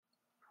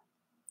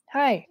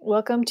Hi,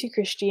 welcome to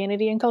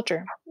Christianity and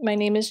Culture. My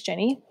name is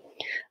Jenny.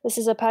 This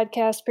is a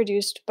podcast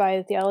produced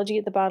by Theology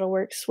at the Bottle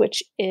Works,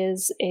 which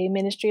is a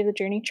ministry of the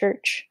Journey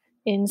Church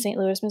in St.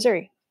 Louis,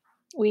 Missouri.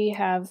 We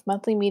have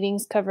monthly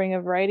meetings covering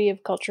a variety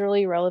of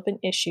culturally relevant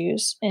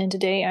issues, and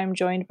today I'm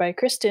joined by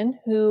Kristen,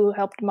 who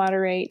helped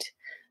moderate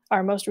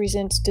our most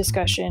recent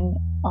discussion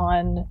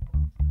on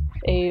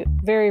a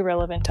very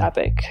relevant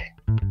topic.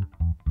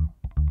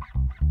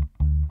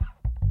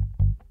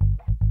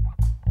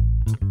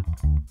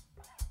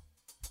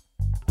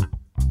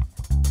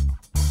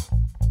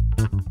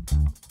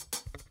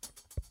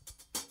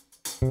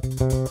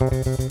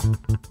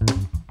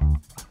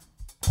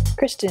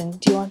 Kristen,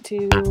 do you want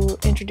to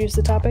introduce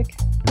the topic?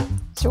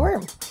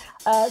 Sure.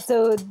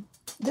 So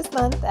this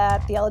month at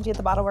Theology at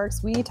the Bottle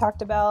Works, we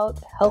talked about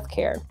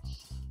healthcare.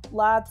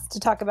 Lots to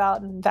talk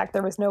about. In fact,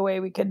 there was no way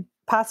we could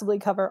possibly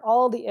cover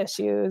all the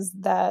issues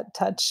that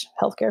touch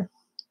healthcare.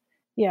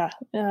 Yeah.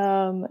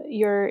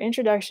 Your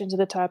introduction to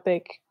the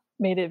topic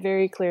made it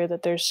very clear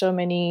that there's so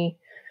many,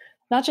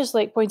 not just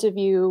like points of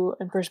view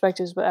and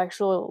perspectives, but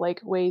actual like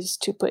ways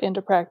to put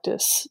into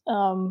practice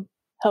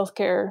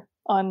healthcare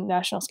on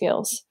national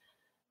scales.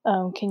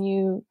 Can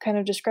you kind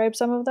of describe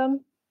some of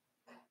them?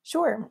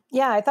 Sure.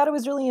 Yeah, I thought it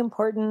was really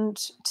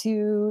important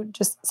to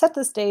just set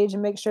the stage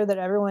and make sure that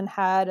everyone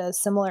had a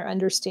similar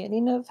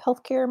understanding of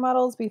healthcare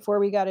models before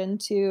we got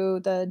into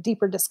the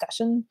deeper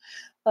discussion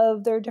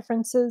of their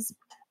differences.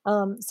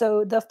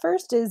 So the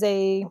first is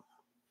a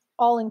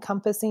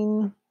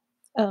all-encompassing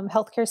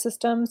healthcare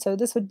system. So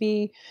this would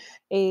be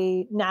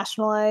a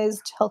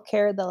nationalized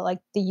healthcare, like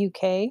the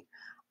UK,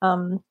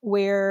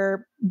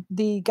 where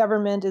the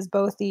government is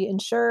both the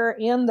insurer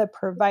and the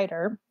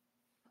provider.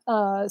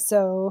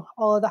 So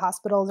all of the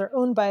hospitals are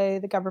owned by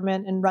the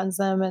government and runs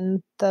them,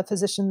 and the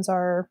physicians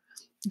are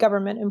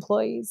government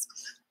employees.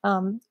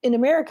 In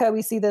America,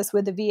 we see this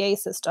with the VA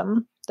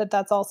system,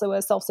 that's also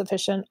a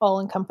self-sufficient,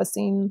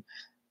 all-encompassing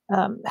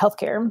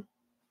healthcare.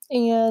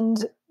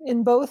 And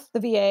in both the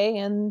VA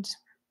and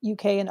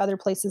UK and other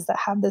places that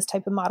have this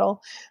type of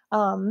model,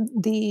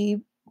 the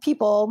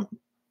people,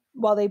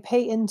 while they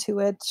pay into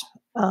it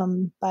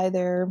by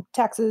their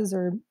taxes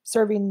or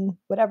serving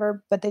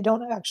whatever, but they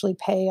don't actually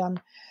pay on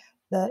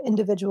the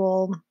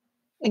individual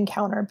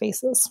encounter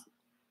basis.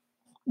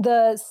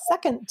 The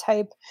second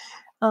type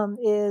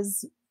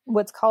is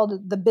what's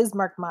called the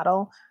Bismarck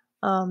model.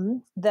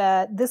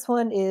 That this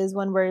one is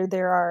one where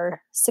there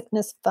are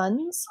sickness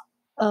funds.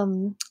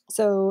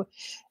 So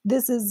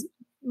this is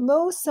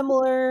most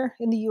similar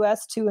in the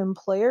US to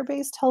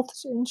employer-based health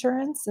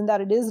insurance, in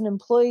that it is an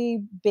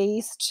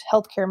employee-based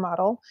healthcare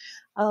model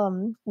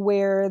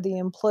where the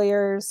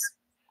employers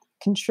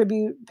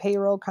contribute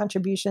payroll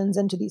contributions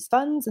into these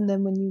funds. And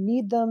then when you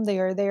need them, they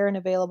are there and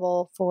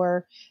available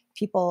for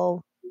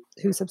people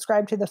who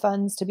subscribe to the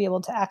funds to be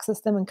able to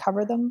access them and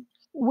cover them.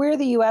 Where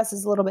the US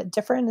is a little bit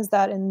different is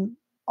that in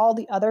all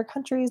the other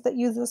countries that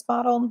use this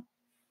model,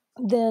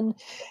 then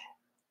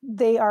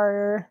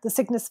the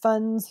sickness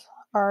funds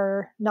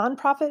are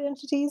nonprofit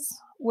entities,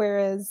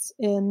 whereas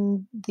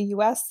in the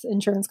US,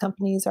 insurance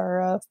companies are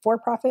a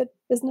for-profit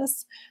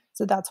business.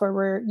 So that's where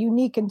we're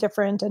unique and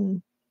different,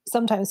 and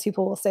sometimes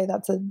people will say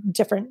that's a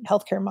different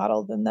healthcare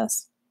model than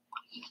this.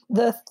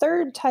 The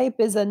third type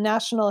is a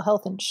national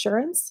health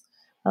insurance.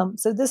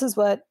 So this is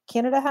what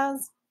Canada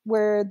has,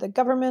 where the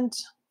government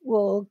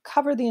will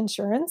cover the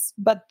insurance,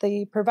 but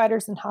the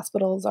providers and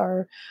hospitals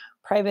are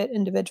private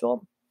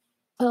individual.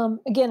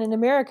 Again, in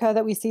America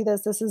that we see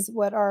this is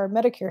what our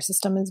Medicare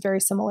system is very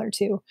similar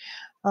to.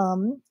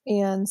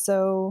 And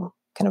so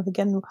kind of,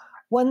 again,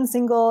 one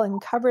single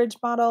and coverage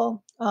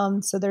model.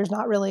 So there's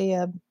not really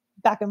a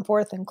back and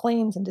forth and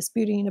claims and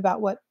disputing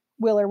about what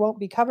will or won't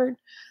be covered.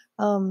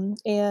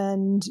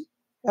 And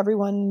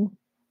everyone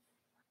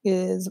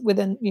is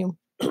within,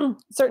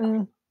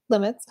 certain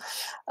limits,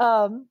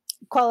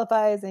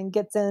 qualifies and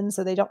gets in,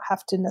 so they don't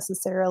have to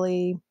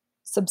necessarily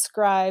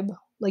subscribe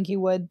like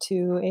you would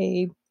to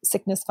a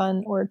sickness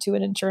fund or to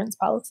an insurance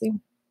policy.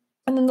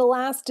 And then the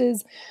last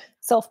is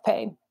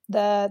self-pay.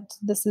 That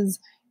this is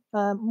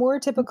more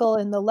typical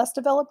in the less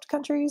developed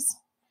countries,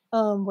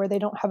 where they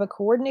don't have a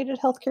coordinated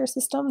healthcare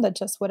system, that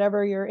just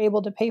whatever you're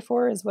able to pay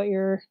for is what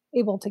you're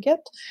able to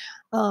get.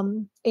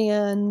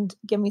 And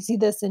again, we see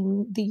this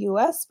in the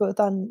US, both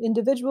on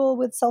individual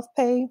with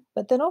self-pay,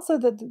 but then also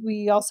that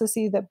we also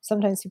see that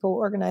sometimes people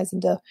organize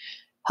into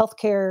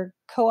healthcare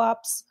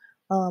co-ops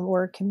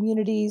or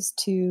communities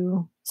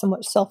to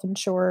somewhat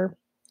self-insure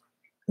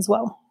as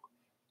well.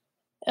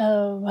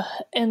 And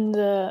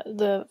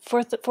the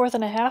fourth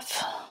and a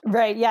half,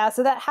 right? Yeah.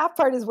 So that half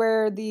part is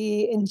where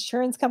the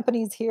insurance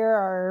companies here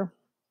are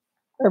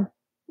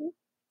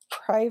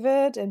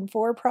private and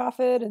for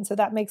profit, and so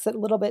that makes it a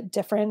little bit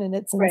different in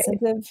its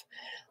incentive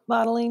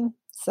modeling.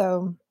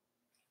 So,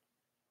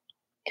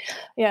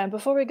 yeah. And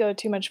before we go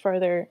too much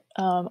further,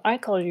 I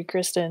call you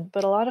Kristen,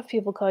 but a lot of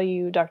people call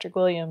you Dr.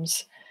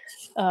 Williams.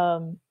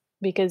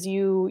 Because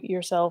you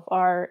yourself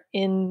are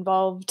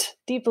involved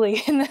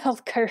deeply in the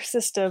healthcare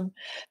system.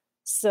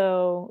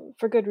 So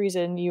for good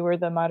reason, you were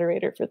the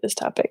moderator for this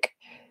topic.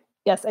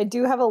 Yes, I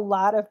do have a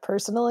lot of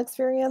personal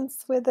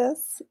experience with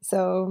this.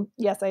 So,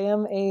 yes, I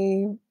am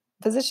a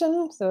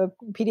physician, so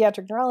a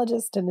pediatric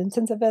neurologist and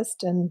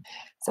intensivist. And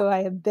so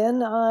I have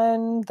been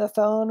on the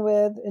phone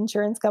with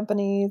insurance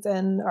companies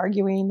and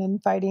arguing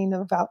and fighting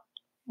about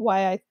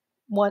why I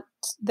want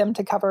them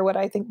to cover what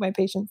I think my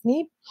patients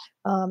need.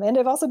 And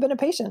I've also been a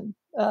patient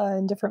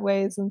in different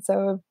ways. And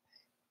so I've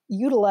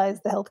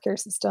utilized the healthcare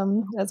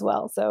system as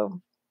well.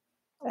 So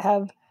I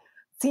have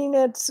seen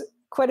it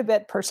quite a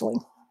bit personally,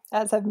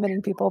 as have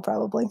many people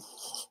probably.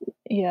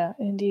 Yeah,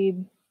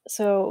 indeed.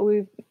 So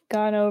we've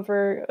gone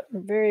over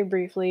very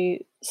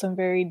briefly some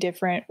very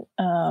different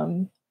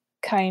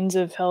kinds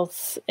of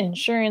health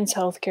insurance,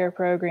 healthcare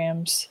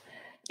programs.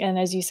 And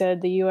as you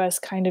said, the US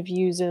kind of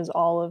uses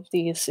all of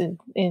these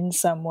in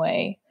some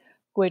way,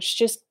 which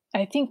just,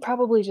 I think,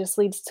 probably just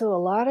leads to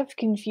a lot of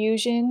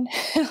confusion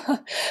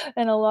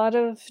and a lot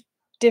of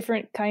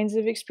different kinds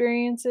of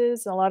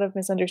experiences, a lot of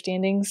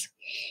misunderstandings.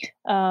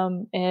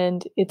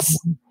 And it's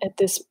at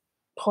this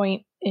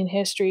point in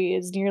history,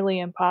 it's nearly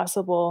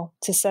impossible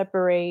to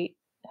separate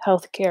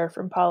healthcare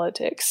from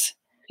politics.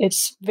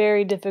 It's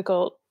very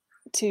difficult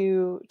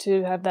to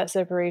have that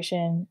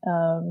separation.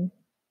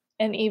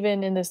 And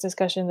even in this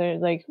discussion,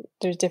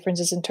 there's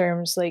differences in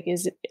terms, like,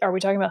 are we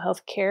talking about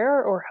health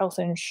care or health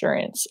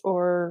insurance?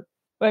 Or,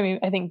 I mean,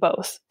 I think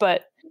both.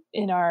 But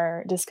in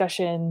our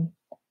discussion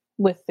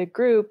with the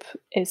group,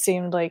 it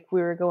seemed like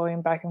we were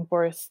going back and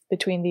forth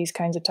between these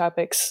kinds of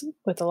topics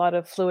with a lot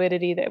of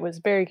fluidity that was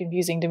very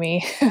confusing to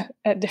me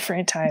at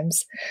different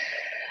times.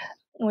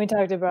 We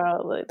talked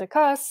about, like, the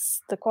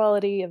costs, the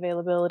quality,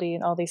 availability,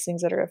 and all these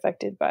things that are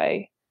affected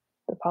by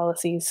the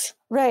policies.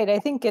 Right. I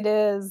think it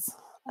is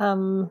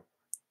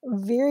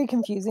very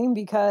confusing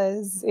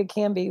because it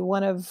can be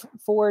one of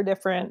four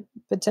different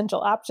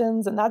potential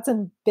options, and that's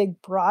in big,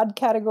 broad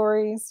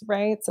categories,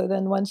 right? So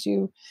then once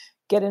you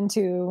get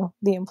into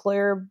the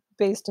employer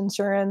based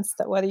insurance,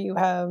 that whether you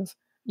have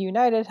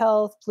United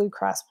Health, Blue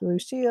Cross Blue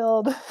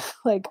Shield,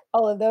 like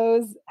all of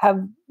those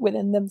have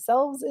within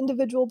themselves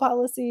individual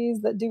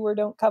policies that do or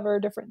don't cover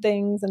different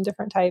things and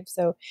different types.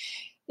 So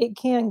it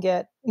can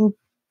get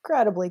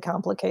incredibly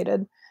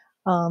complicated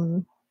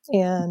and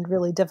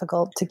really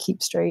difficult to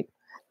keep straight.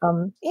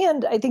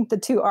 And I think the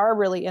two are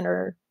really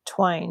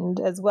intertwined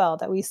as well,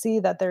 that we see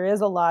that there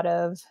is a lot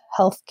of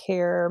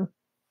healthcare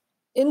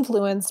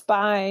influenced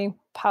by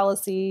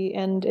policy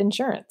and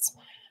insurance.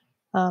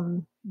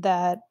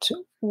 That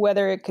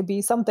whether it could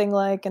be something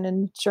like an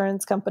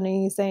insurance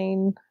company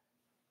saying,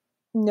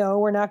 no,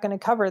 we're not going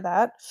to cover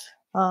that,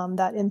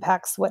 that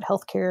impacts what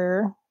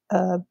healthcare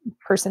a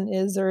person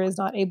is or is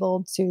not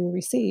able to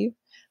receive.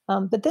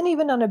 But then,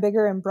 even on a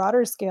bigger and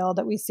broader scale,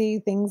 that we see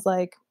things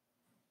like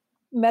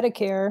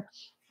Medicare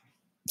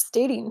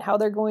stating how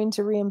they're going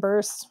to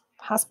reimburse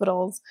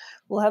hospitals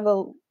will have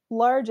a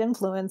large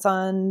influence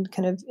on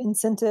kind of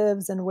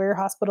incentives and where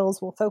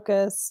hospitals will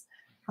focus.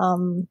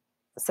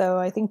 So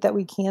I think that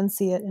we can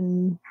see it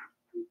in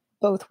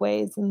both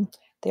ways, and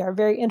they are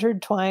very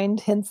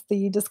intertwined, hence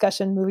the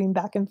discussion moving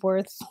back and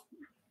forth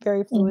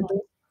very fluidly. Mhm.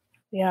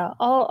 Yeah,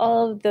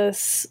 all of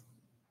this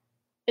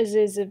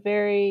is a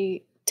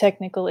very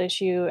technical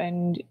issue,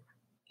 and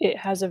it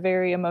has a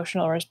very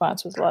emotional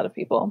response with a lot of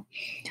people.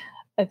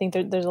 I think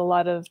there's a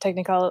lot of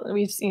technical.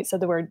 Said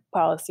the word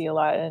policy a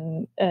lot,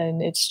 and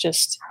it's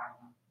just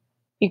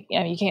you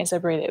can't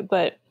separate it.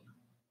 But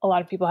a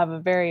lot of people have a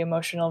very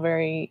emotional,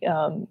 very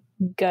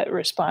gut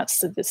response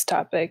to this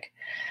topic,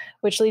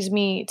 which leads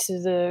me to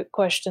the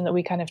question that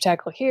we kind of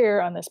tackle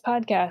here on this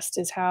podcast: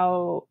 is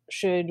how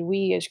should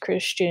we as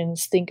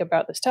Christians think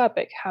about this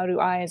topic? How do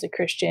I, as a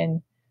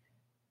Christian,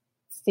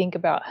 think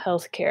about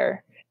healthcare?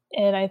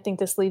 And I think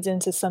this leads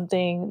into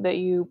something that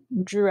you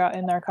drew out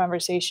in our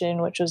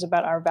conversation, which was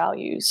about our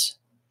values.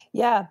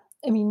 Yeah.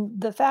 I mean,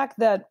 the fact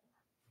that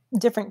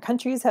different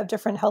countries have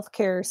different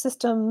healthcare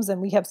systems,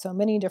 and we have so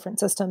many different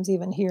systems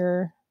even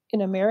here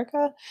in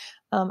America,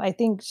 I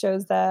think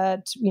shows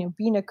that,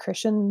 being a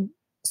Christian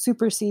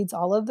supersedes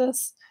all of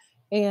this.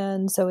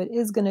 And so it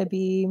is going to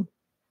be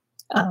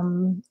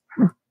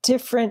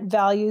different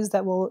values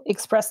that will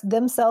express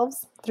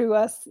themselves through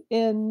us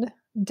in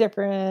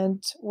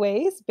different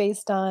ways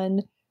based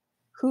on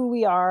who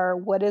we are,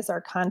 what is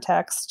our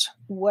context,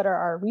 what are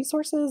our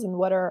resources, and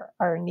what are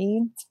our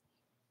needs.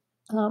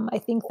 I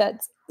think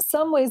that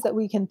some ways that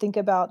we can think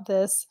about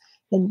this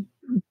in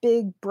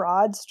big,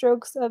 broad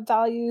strokes of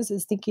values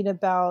is thinking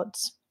about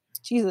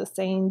Jesus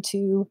saying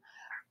to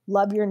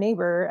love your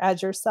neighbor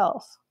as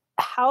yourself.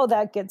 How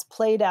that gets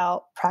played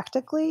out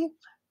practically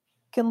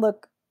can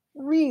look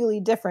really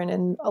different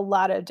in a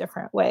lot of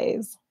different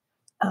ways.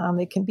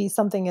 It can be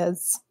something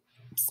as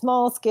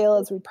small scale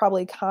as we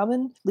probably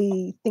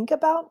commonly think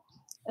about,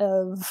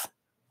 of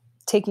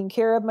taking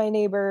care of my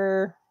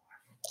neighbor,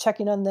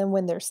 checking on them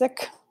when they're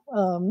sick,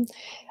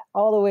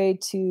 all the way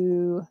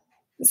to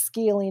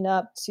scaling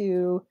up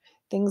to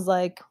things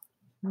like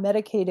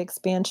Medicaid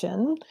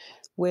expansion,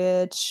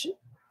 which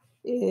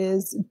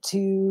is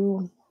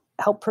to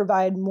help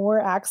provide more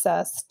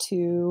access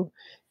to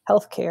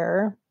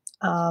healthcare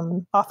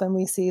Often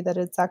we see that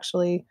it's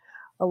actually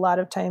a lot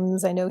of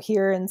times, I know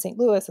here in St.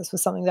 Louis, this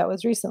was something that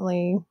was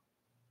recently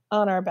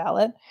on our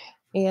ballot.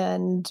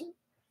 And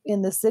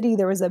in the city,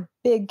 there was a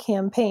big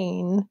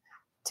campaign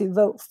to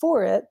vote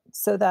for it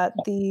so that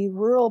the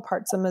rural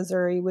parts of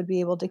Missouri would be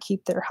able to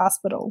keep their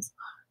hospitals.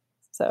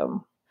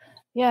 So,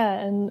 yeah,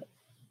 and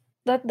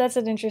that's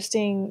an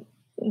interesting,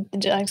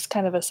 just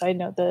kind of a side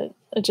note that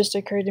it just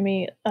occurred to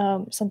me.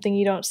 Something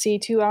you don't see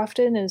too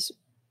often is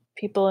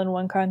people in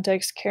one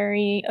context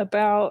caring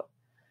about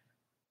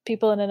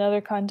people in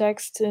another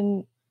context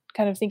and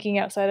kind of thinking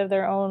outside of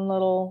their own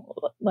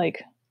little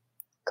like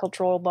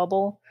cultural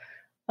bubble.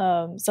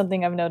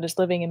 Something I've noticed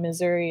living in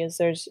Missouri is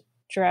there's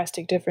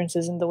drastic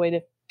differences in the way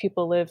that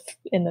people live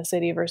in the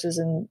city versus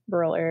in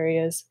rural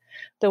areas,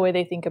 the way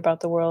they think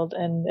about the world.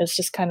 And it's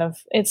just kind of,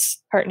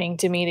 it's heartening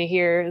to me to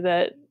hear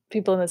that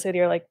people in the city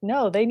are like,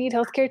 no, they need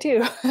healthcare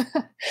too.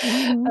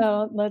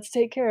 mhm. Let's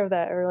take care of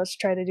that, or let's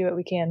try to do what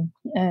we can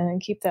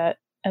and keep that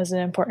as an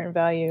important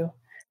value.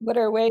 What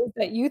are ways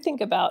that you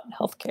think about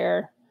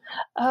healthcare?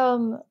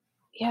 Um,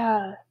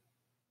 yeah,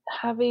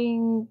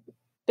 having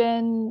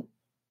been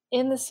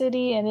in the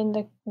city and in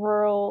the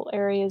rural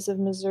areas of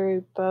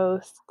Missouri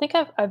both, I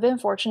think I've been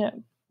fortunate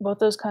both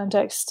those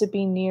contexts to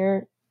be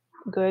near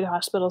good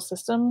hospital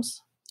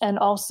systems. And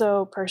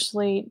also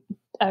personally,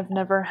 I've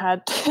never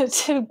had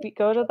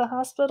go to the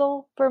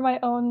hospital for my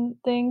own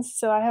things,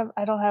 so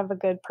I don't have a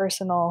good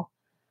personal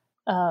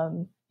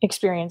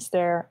experience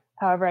there.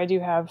 However, I do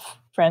have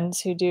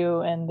friends who do,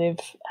 and they've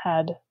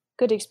had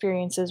good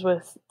experiences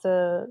with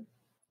the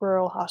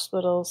rural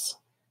hospitals.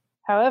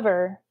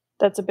 However,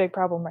 that's a big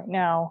problem right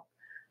now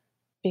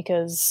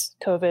because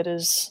COVID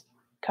has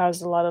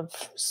caused a lot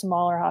of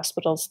smaller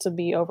hospitals to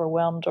be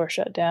overwhelmed or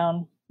shut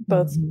down,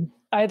 both Mhm.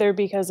 either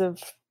because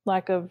of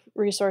lack of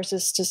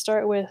resources to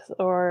start with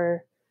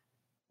or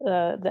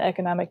the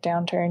economic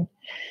downturn.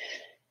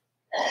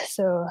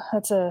 So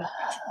that's a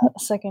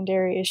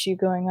secondary issue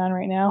going on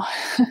right now.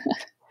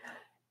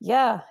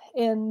 Yeah,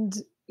 and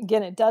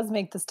again, it does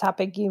make this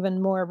topic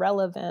even more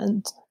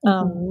relevant,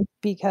 Mhm.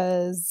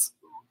 because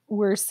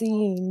we're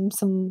seeing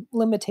some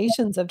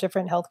limitations of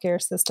different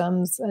healthcare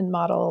systems and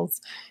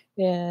models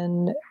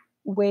in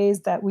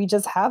ways that we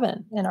just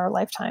haven't in our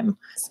lifetime.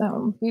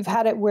 So we've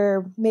had it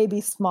where maybe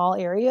small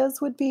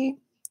areas would be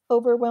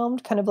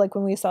overwhelmed, kind of like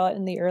when we saw it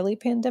in the early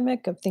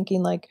pandemic of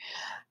thinking like,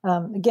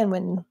 again,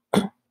 when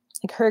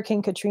like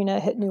Hurricane Katrina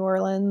hit New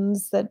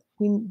Orleans, that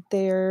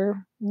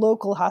their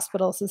local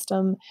hospital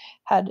system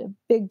had a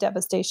big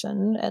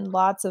devastation, and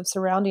lots of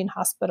surrounding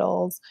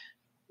hospitals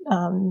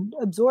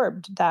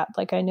absorbed that.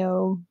 Like I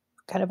know,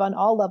 kind of on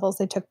all levels,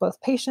 they took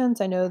both patients.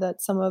 I know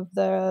that some of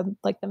the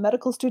like the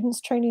medical students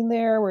training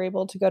there were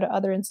able to go to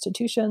other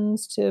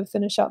institutions to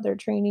finish out their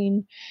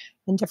training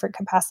in different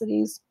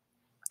capacities.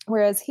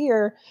 Whereas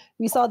here,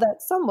 we saw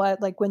that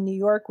somewhat like when New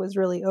York was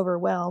really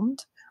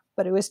overwhelmed,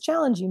 but it was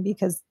challenging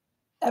because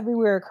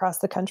everywhere across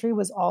the country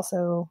was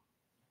also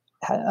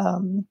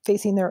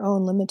facing their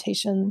own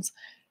limitations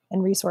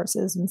and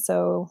resources. And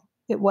so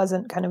it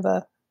wasn't kind of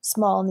a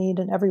small need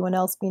and everyone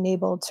else being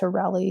able to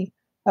rally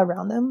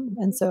around them.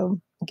 And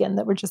so, again,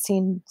 that we're just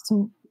seeing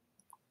some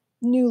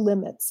new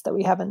limits that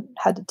we haven't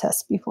had to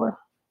test before.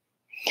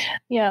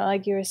 Yeah,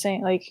 like you were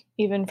saying, like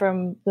even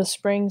from the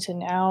spring to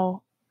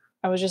now,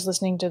 I was just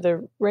listening to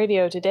the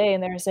radio today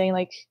and they were saying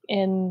like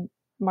in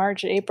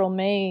March, April,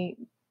 May,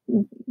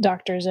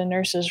 doctors and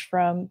nurses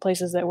from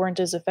places that weren't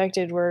as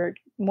affected were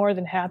more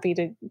than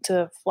happy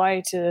to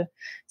fly to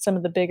some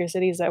of the bigger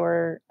cities that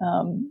were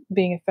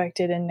being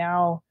affected, and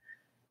now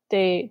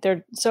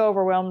they're so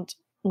overwhelmed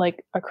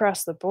like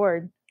across the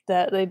board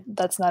that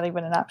that's not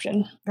even an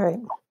option. Right.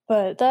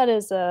 But that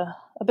is a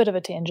bit of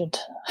a tangent.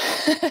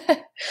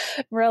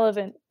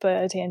 Relevant,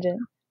 but a tangent.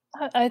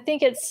 I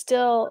think it's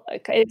still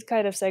it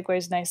kind of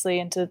segues nicely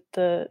into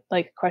the,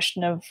 like,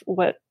 question of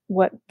what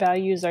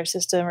values our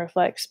system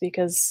reflects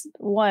because,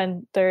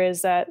 one, there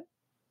is that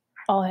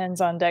all hands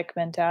on deck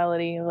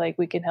mentality, like,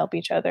 we can help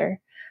each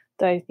other,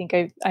 that I think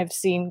I've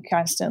seen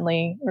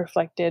constantly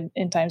reflected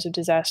in times of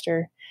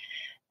disaster.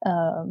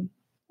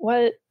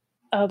 What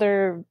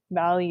other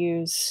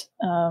values,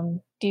 do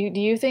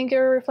you think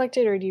are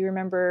reflected, or do you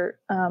remember,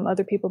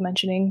 other people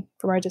mentioning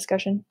from our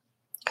discussion?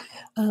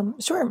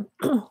 Sure.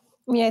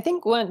 I mean, I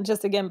think one,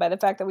 just again, by the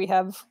fact that we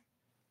have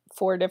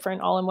four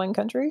different all in one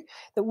country,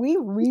 that we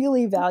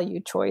really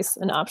value choice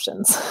and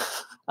options.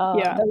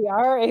 Yeah. That we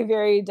are a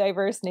very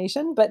diverse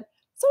nation, but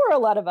so are a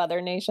lot of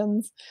other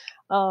nations.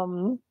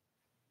 Um,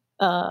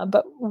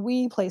 but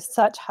we place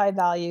such high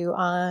value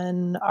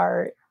on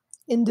our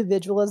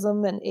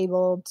individualism and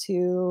able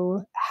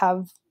to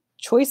have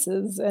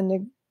choices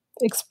and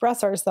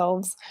express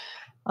ourselves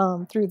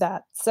through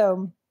that.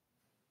 So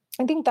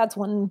I think that's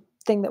one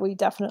thing that we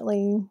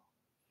definitely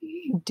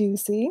do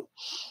see.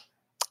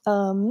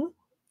 Um,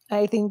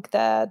 I think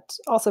that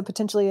also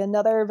potentially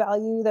another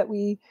value that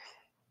we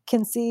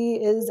can see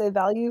is a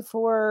value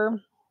for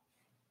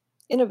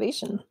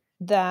innovation.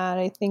 That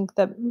I think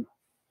that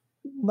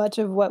much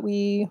of what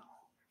we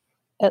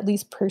at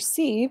least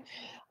perceive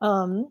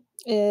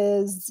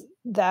is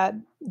that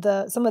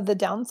some of the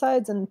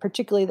downsides, and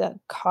particularly the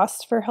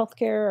costs for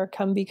healthcare,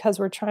 come because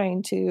we're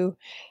trying to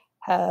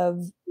have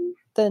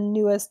the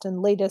newest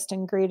and latest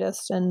and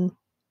greatest, and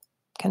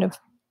kind of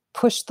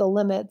push the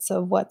limits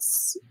of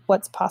what's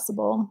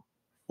possible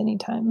many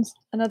times.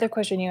 Another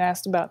question you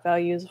asked about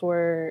values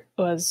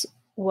was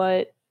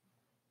what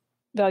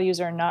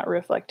values are not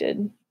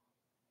reflected.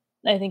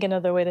 I think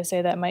another way to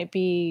say that might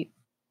be,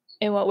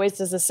 in what ways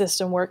does the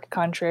system work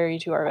contrary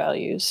to our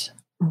values?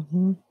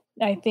 Mm-hmm.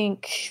 I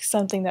think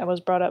something that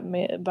was brought up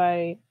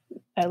by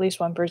at least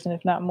one person,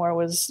 if not more,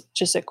 was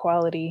just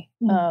equality.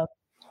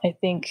 I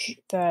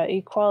think that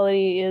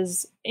equality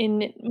is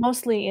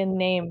mostly in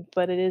name,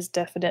 but it is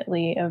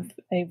definitely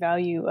a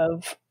value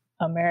of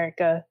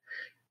America.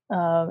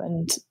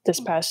 And this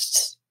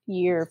past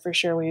year, for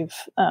sure, we've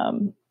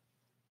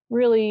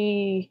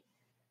really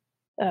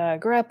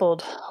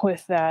grappled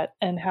with that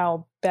and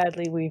how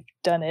badly we've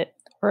done it.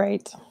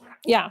 Right.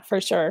 Yeah, for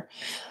sure.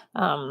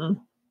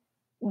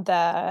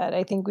 That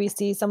I think we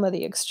see some of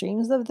the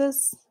extremes of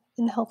this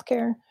in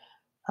healthcare.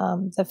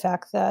 The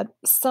fact that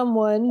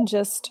someone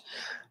just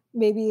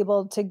may be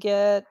able to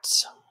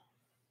get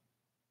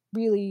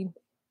really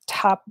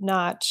top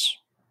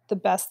notch, the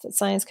best that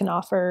science can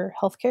offer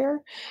healthcare,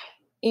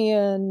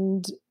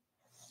 and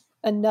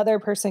another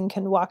person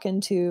can walk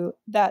into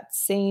that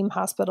same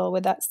hospital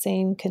with that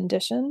same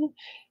condition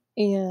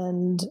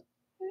and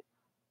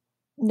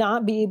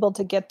not be able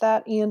to get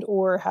that, and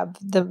or have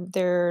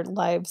their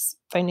lives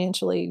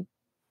financially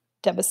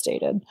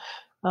devastated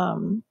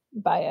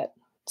by it.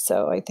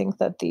 So I think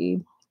that the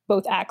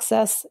both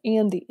access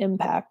and the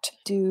impact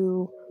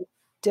do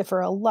differ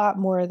a lot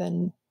more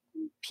than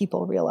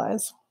people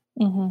realize.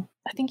 Mm-hmm.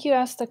 I think you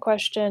asked the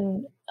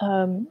question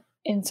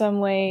in some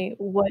way,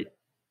 what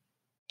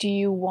do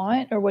you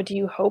want or what do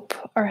you hope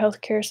our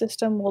healthcare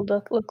system will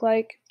look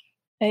like?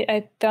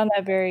 I found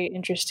that very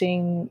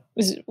interesting.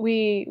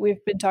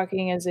 We've been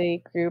talking as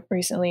a group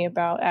recently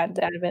about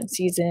the Advent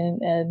season,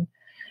 and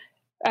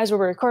as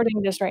we're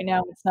recording this right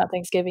now, it's not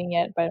Thanksgiving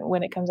yet, but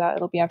when it comes out,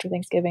 it'll be after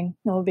Thanksgiving.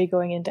 And we'll be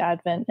going into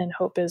Advent, and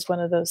hope is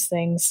one of those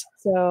things.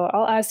 So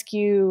I'll ask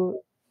you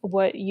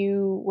what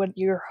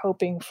you're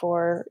hoping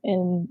for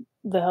in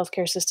the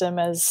healthcare system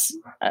as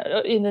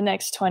in the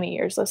next 20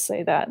 years. Let's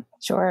say that.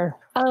 Sure.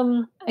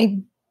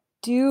 I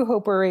do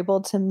hope we're able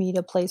to meet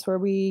a place where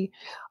we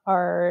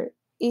are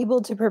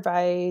able to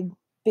provide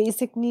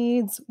basic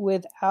needs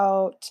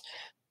without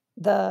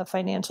the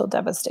financial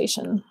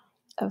devastation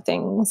of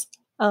things.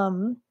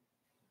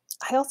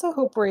 I also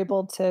hope we're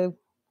able to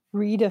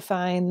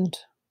redefine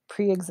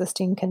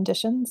pre-existing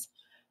conditions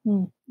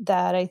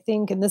that I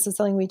think, and this is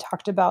something we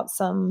talked about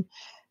some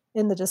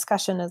in the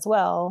discussion as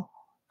well.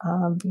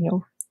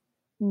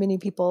 Many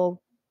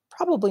people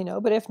probably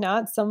know, but if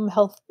not, some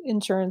health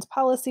insurance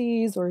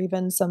policies or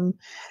even some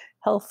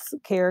health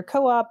care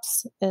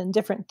co-ops and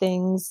different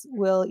things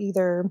will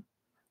either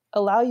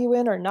allow you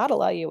in or not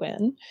allow you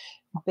in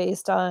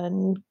based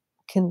on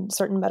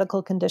certain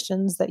medical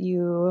conditions that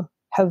you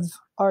have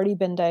already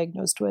been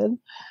diagnosed with.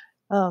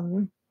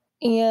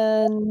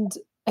 And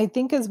I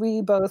think as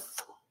we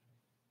both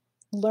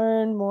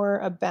learn more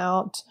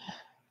about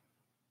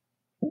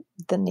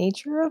the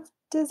nature of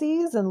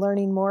disease and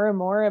learning more and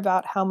more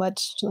about how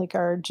much like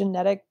our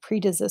genetic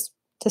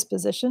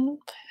predisposition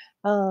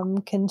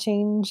can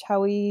change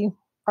how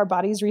our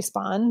bodies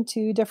respond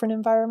to different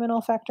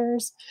environmental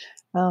factors.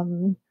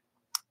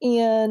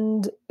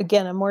 And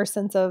again, a more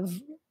sense of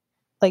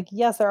like,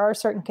 yes, there are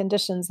certain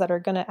conditions that are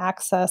going to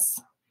access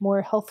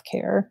more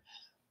healthcare,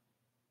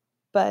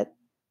 but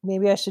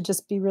maybe I should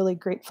just be really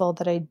grateful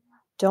that I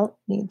don't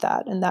need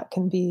that. And that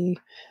can be,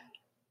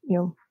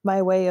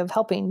 my way of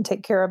helping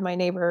take care of my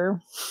neighbor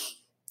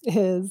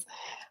is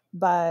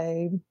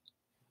by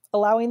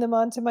allowing them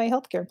onto my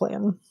healthcare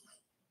plan.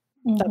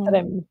 Mm-hmm. Not that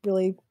I'm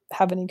really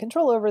have any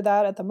control over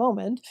that at the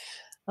moment,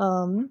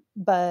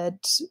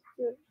 but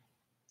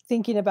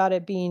thinking about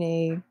it being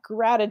a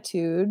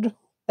gratitude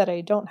that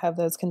I don't have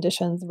those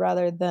conditions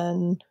rather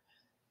than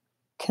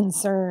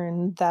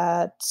concern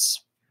that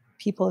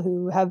people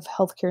who have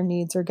healthcare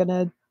needs are going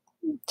to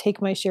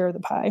take my share of the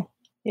pie.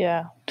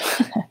 Yeah.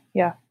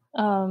 Yeah.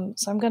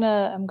 So I'm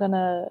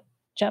gonna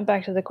jump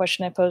back to the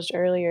question I posed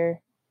earlier.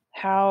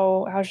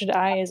 How should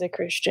I, as a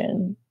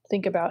Christian,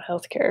 think about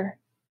healthcare?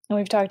 And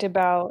we've talked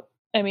about,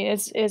 I mean,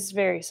 it's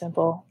very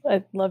simple.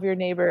 Love your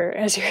neighbor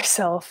as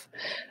yourself.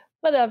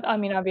 But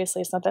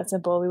obviously it's not that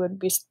simple. We wouldn't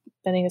be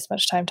spending this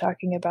much time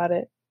talking about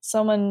it.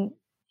 Someone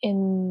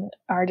in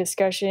our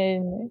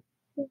discussion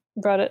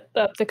brought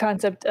up the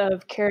concept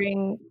of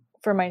caring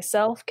for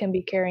myself can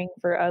be caring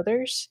for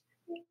others,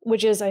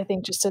 which is, I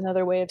think, just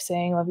another way of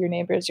saying love your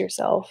neighbor as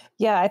yourself.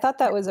 Yeah, I thought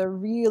that was a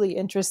really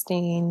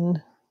interesting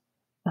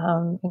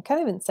and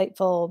kind of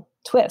insightful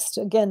twist.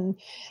 Again,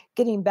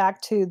 getting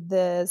back to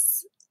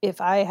this, if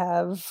I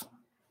have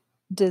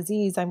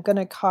disease, I'm going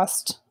to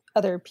cost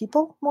other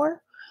people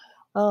more.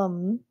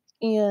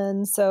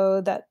 And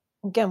so that,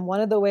 again, one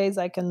of the ways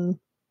I can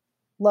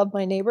love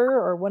my neighbor,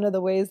 or one of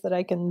the ways that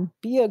I can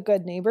be a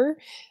good neighbor,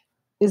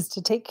 is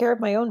to take care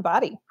of my own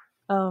body,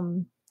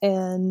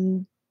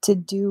 and to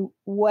do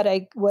what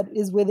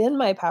is within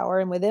my power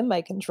and within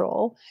my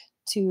control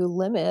to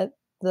limit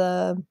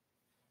the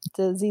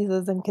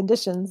diseases and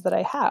conditions that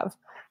I have.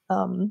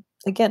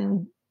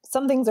 Again,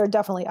 some things are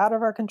definitely out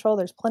of our control.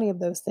 There's plenty of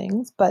those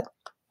things, but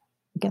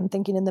again,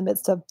 thinking in the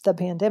midst of the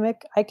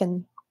pandemic, I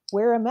can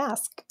wear a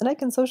mask and I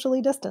can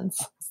socially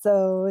distance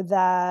so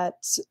that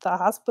the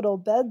hospital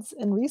beds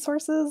and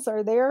resources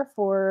are there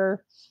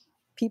for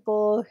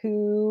people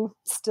who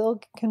still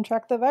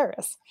contract the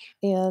virus,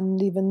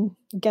 and even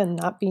again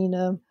not being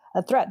a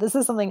threat. This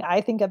is something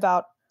I think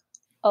about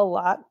a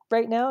lot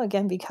right now,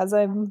 again, because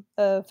I'm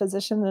a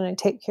physician and I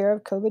take care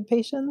of COVID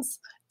patients.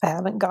 I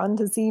haven't gone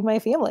to see my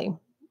family,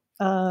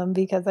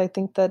 because I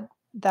think that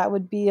that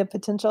would be a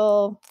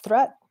potential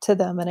threat to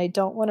them, and I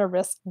don't want to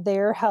risk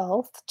their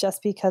health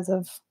just because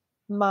of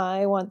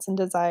my wants and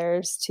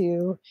desires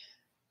to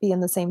be in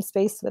the same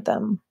space with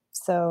them.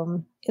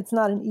 So it's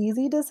not an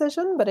easy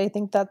decision, but I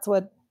think that's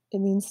what it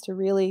means to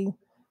really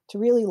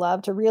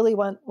love, to really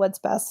want what's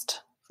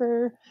best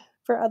for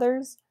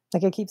others.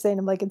 Like I keep saying,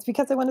 I'm like, it's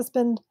because I want to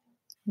spend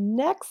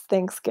next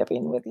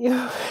Thanksgiving with you.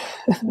 I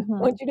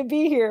want you to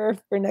be here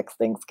for next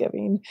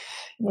Thanksgiving.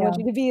 I want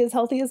you to be as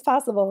healthy as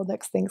possible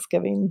next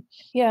Thanksgiving.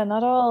 Yeah,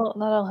 not all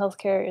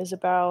healthcare is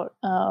about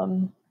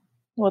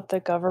what the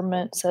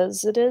government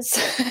says it is.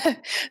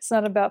 It's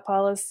not about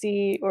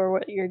policy or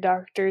what your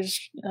doctor's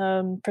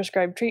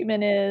prescribed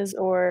treatment is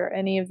or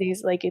any of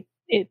these. Like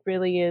it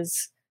really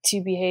is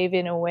to behave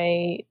in a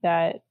way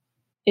that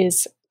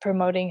is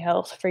promoting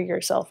health for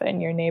yourself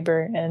and your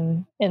neighbor,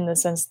 and in the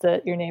sense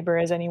that your neighbor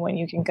is anyone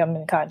you can come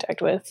in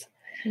contact with.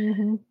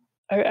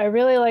 I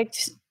really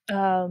liked.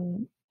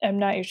 I'm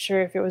not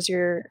sure if it was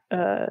your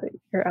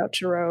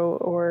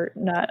outro or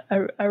not.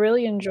 I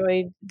really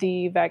enjoyed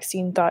the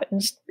vaccine thought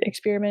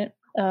experiment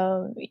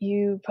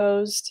you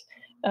posed.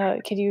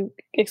 Could you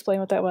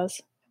explain what that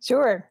was?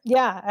 Sure.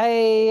 Yeah,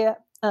 I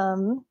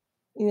in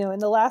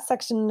the last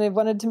section, I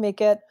wanted to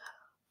make it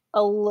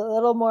a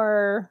little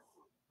more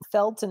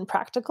felt and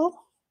practical.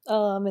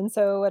 And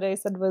so what I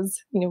said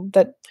was,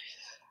 that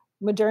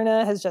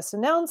Moderna has just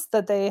announced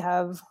that they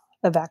have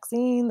a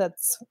vaccine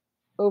that's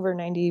over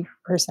 90%,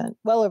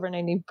 well over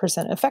 90%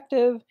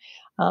 effective,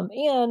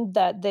 and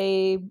that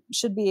they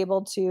should be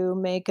able to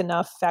make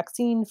enough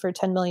vaccine for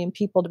 10 million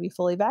people to be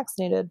fully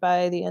vaccinated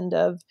by the end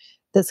of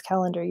this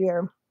calendar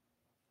year.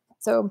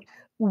 So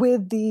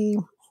with the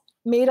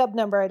made up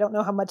number, I don't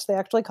know how much they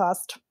actually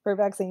cost per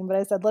vaccine, but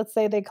I said, let's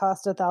say they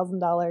cost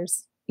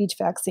 $1,000 each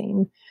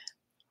vaccine.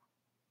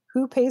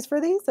 Who pays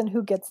for these and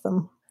who gets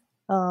them?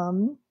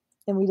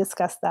 And we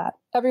discussed that.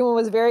 Everyone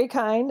was very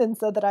kind and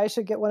said that I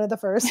should get one of the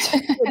first.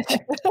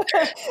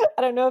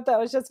 I don't know if that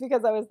was just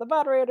because I was the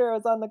moderator or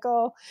was on the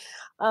call.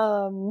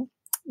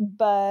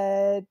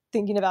 But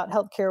thinking about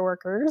healthcare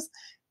workers,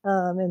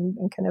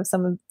 and kind of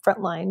some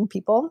frontline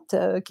people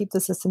to keep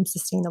the system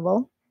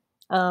sustainable.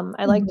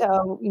 I liked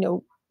how,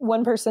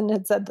 one person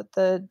had said that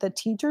the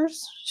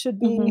teachers should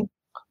be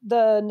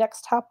the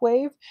next top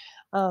wave,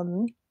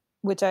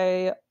 which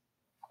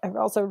I've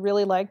also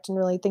really liked, and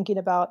really thinking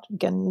about,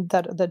 again,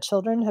 that the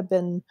children have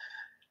been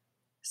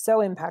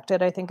so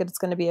impacted. I think it's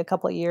going to be a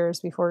couple of years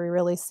before we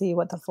really see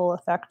what the full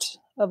effect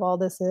of all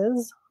this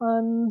is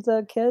on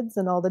the kids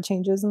and all the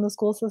changes in the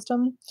school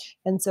system.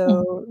 And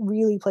so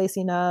really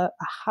placing a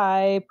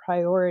high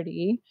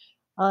priority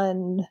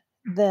on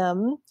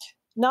them,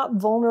 not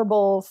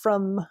vulnerable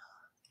from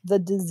the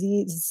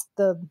disease,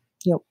 the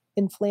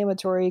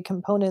inflammatory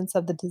components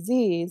of the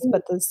disease,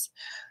 but this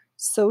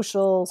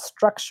social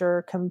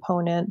structure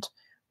component,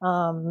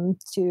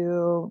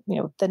 to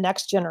the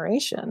next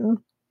generation.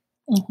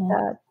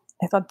 That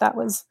I thought that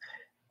was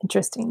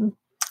interesting.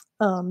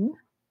 There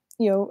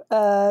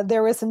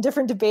was some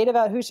different debate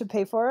about who should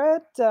pay for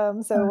it.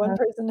 So one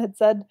person had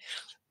said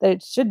that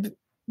it should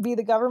be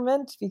the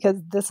government because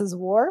this is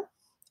war.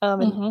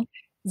 And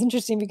it's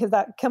interesting because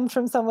that comes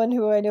from someone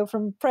who I know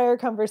from prior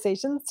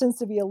conversations tends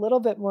to be a little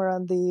bit more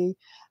on the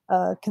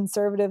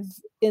conservative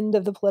end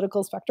of the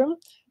political spectrum.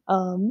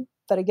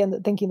 But again,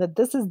 thinking that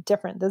this is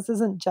different. This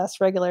isn't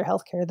just regular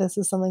healthcare. This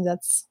is something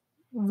that's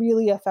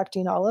really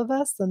affecting all of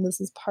us. And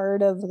this is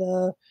part of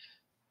the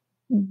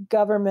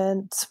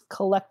government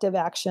collective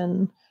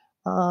action,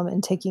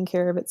 and taking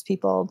care of its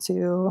people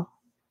to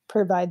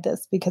provide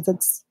this, because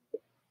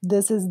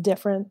this is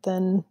different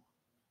than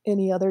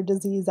any other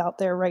disease out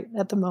there right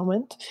at the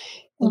moment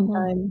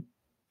in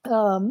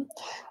time.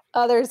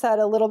 Others had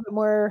a little bit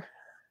more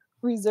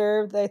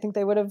reserve. I think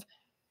they would have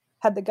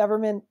had the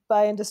government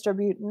buy and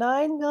distribute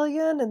 9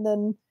 million, and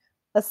then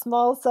a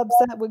small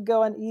subset would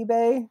go on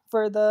eBay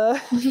for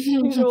the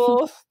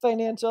usual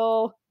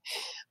financial,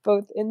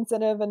 both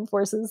incentive and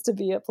forces to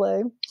be at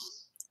play.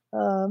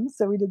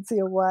 So we did see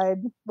a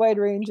wide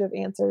range of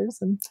answers.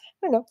 And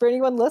I don't know, for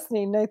anyone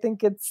listening, I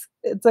think it's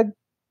a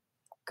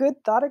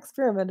good thought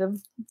experiment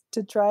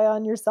to try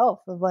on yourself,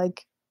 of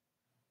like,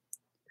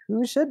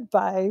 who should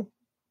buy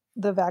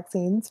the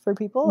vaccines for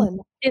people. And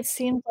It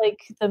seemed like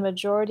the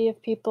majority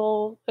of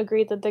people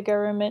agreed that the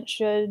government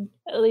should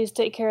at least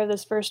take care of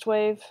this first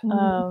wave.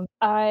 Mhm.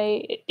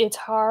 It's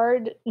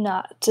hard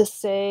not to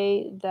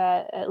say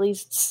that at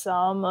least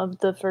some of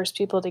the first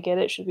people to get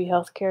it should be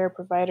healthcare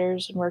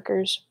providers and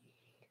workers.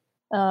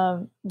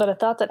 But a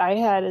thought that I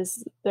had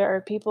is there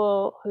are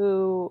people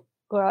who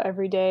go out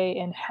every day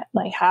and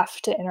like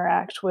have to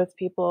interact with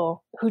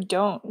people who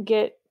don't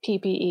get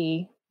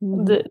PPE.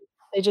 Mhm. The,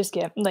 they just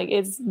get like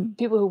it's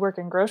people who work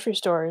in grocery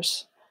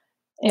stores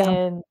Yeah.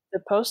 and the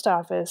post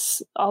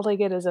office. All they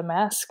get is a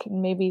mask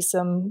and maybe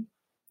some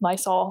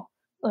Lysol.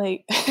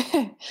 Like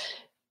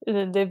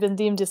they've been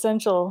deemed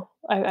essential.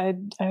 I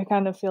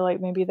kind of feel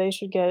like maybe they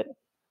should get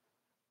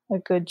a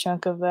good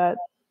chunk of that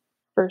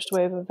first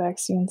wave of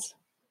vaccines.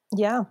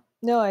 Yeah.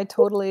 No, I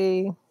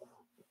totally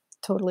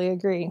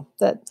agree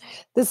that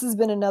this has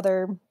been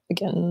another,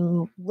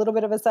 again, little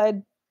bit of a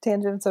side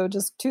tangent, so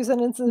just 2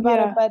 sentences about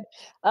it, Yeah.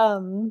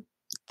 but,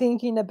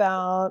 thinking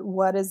about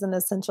what is an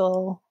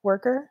essential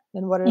worker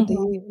and what are Mhm.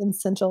 the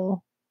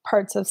essential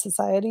parts of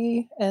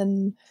society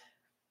and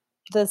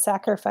the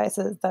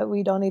sacrifices that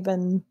we don't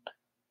even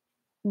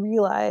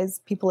realize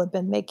people have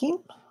been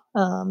making,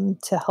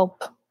 to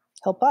help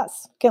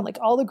us. Again, like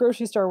all the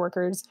grocery store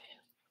workers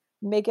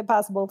make it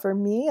possible for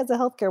me as a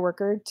healthcare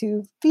worker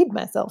to feed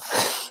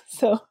myself.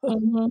 So,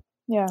 Mhm.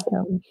 Yeah.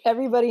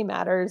 everybody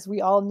matters.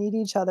 We all need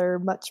each other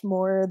much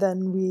more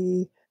than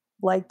we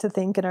like to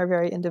think in our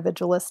very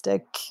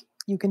individualistic,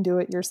 you can do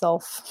it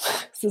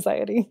yourself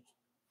society.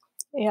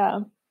 Yeah.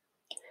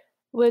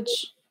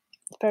 Which,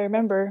 if I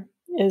remember,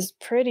 is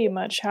pretty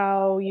much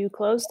how you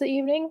close the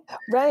evening.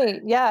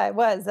 Right. Yeah, it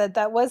was.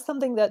 That was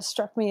something that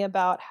struck me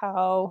about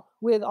how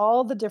with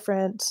all the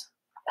different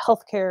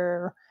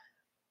healthcare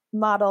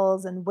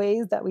models and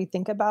ways that we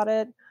think about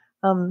it,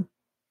 um,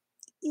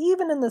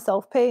 even in the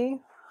self-pay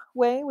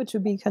way, which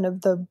would be kind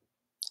of the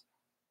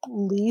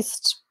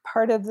least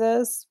part of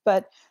this,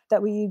 but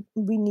that we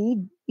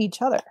need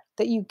each other.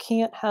 That you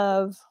can't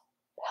have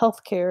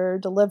healthcare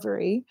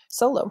delivery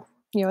solo.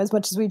 You know, as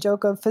much as we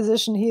joke of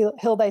physician heal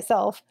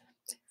thyself,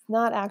 it's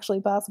not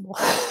actually possible.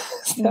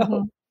 so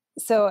Mhm.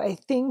 so I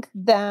think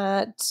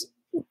that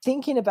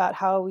thinking about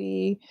how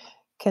we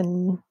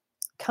can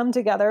come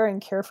together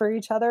and care for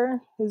each other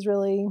is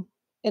really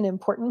an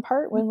important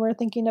part when we're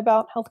thinking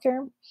about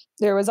healthcare.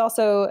 There was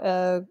also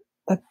a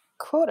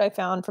quote I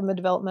found from a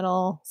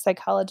developmental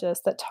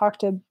psychologist that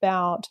talked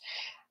about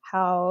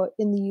how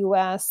in the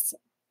US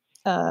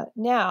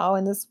now,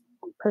 and this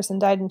person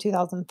died in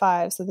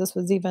 2005, so this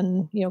was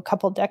even, a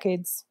couple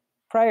decades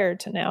prior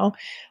to now,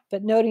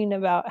 but noting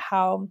about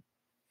how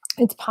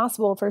it's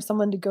possible for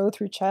someone to go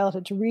through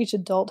childhood to reach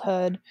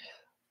adulthood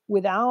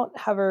without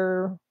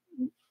ever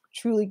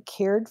truly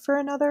cared for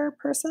another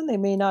person. They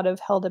may not have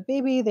held a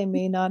baby, they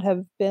may not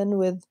have been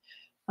with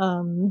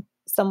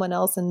someone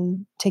else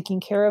and taking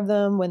care of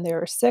them when they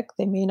were sick.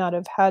 They may not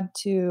have had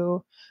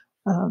to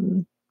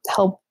um,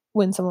 help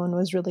when someone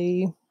was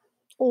really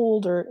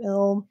old or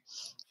ill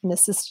and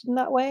assist in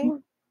that way.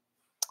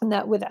 And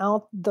that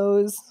without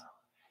those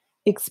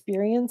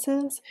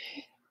experiences,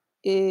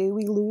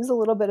 we lose a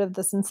little bit of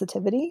the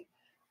sensitivity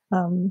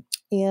um,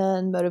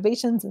 and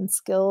motivations and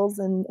skills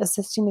and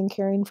assisting and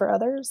caring for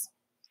others.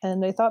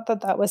 And I thought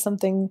that that was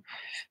something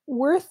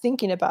worth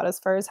thinking about as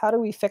far as how do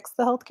we fix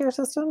the healthcare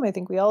system. I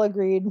think we all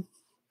agreed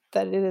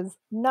that it is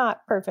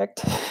not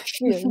perfect.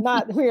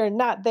 We are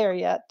not there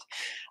yet.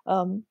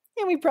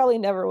 And we probably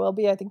never will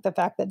be. I think the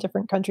fact that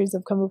different countries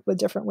have come up with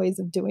different ways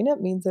of doing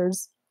it means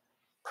there's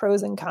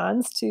pros and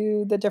cons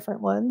to the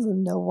different ones,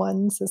 and no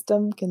one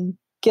system can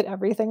get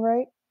everything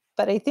right.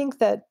 But I think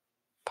that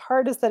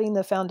part of setting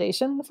the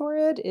foundation for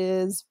it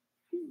is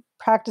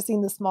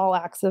practicing the small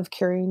acts of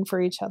caring for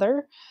each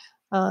other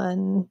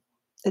on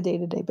a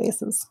day-to-day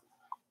basis.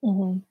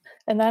 Mhm.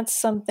 And that's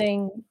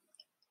something,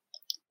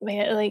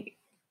 man, like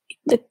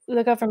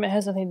the government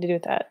has nothing to do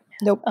with that.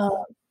 Nope.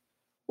 Um,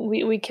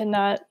 we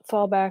cannot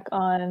fall back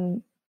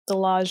on the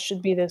laws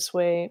should be this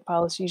way,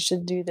 policies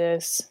should do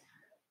this.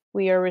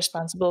 We are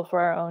responsible for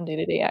our own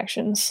day-to-day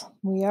actions.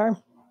 We are,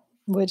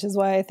 which is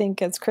why I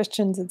think as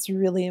Christians, it's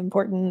really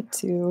important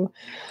to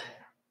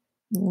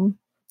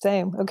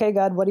say, okay,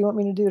 God, what do you want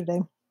me to do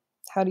today?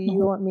 How do you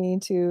Mhm. want me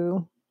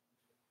to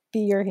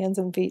be your hands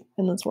and feet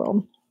in this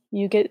world?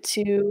 You get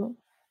to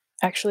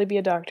actually be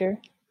a doctor.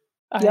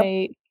 Yep.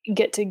 I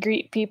get to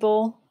greet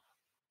people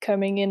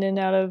coming in and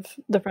out of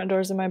the front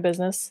doors of my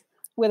business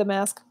With a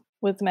mask.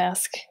 with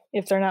mask.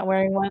 If they're not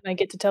wearing one, I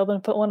get to tell them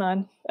to put one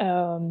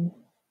on.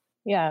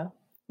 Yeah,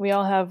 we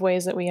all have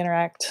ways that we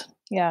interact.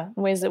 Yeah,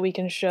 ways that we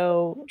can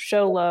show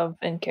love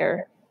and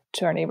care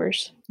to our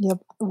neighbors. Yep.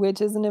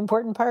 Which is an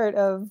important part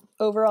of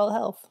overall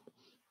health.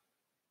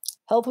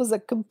 Health was a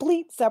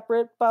complete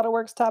separate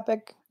BottleWorks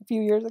topic a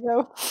few years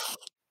ago.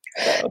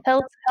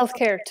 So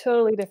Healthcare,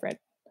 totally different.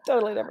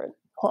 totally different.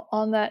 Well,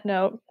 on that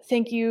note,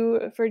 thank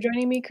you for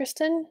joining me,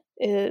 Kristen.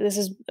 This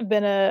has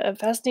been a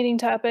fascinating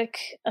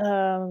topic,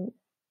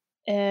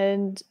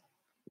 and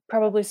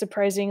probably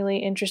surprisingly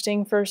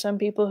interesting for some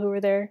people who were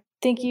there.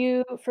 Thank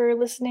you for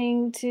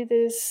listening to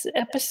this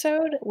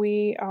episode.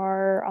 We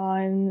are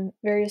on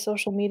various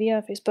social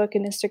media, Facebook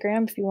and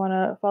Instagram, if you want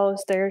to follow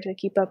us there to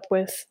keep up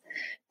with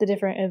the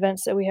different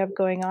events that we have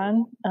going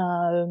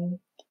on.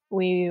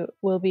 We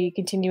will be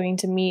continuing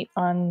to meet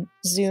on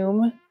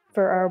Zoom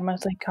for our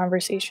monthly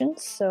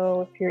conversations.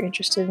 So if you're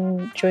interested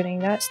in joining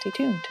that, stay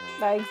tuned.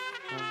 Bye.